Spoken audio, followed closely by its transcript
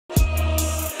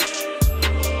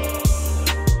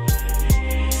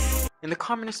the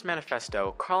Communist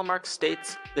Manifesto, Karl Marx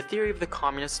states, "The theory of the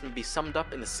communists may be summed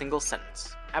up in a single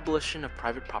sentence: abolition of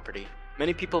private property."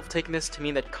 Many people have taken this to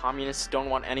mean that communists don't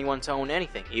want anyone to own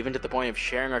anything, even to the point of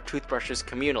sharing our toothbrushes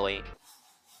communally.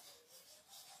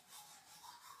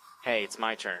 Hey, it's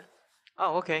my turn.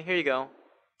 Oh, okay, here you go.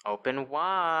 Open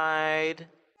wide.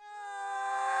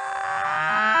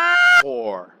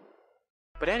 Or.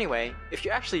 But anyway, if you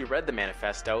actually read the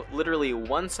manifesto, literally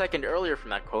 1 second earlier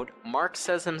from that quote, Marx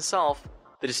says himself,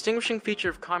 "The distinguishing feature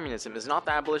of communism is not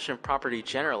the abolition of property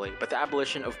generally, but the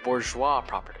abolition of bourgeois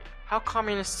property." How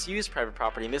communists use private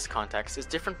property in this context is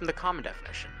different from the common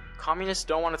definition. Communists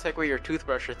don't want to take away your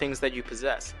toothbrush or things that you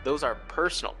possess. Those are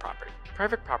personal property.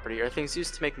 Private property are things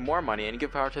used to make more money and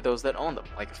give power to those that own them,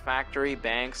 like a factory,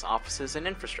 banks, offices, and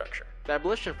infrastructure. The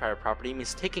abolition of private property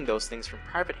means taking those things from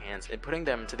private hands and putting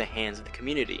them into the hands of the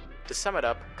community. To sum it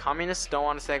up, communists don't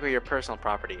want to take away your personal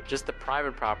property, just the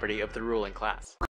private property of the ruling class.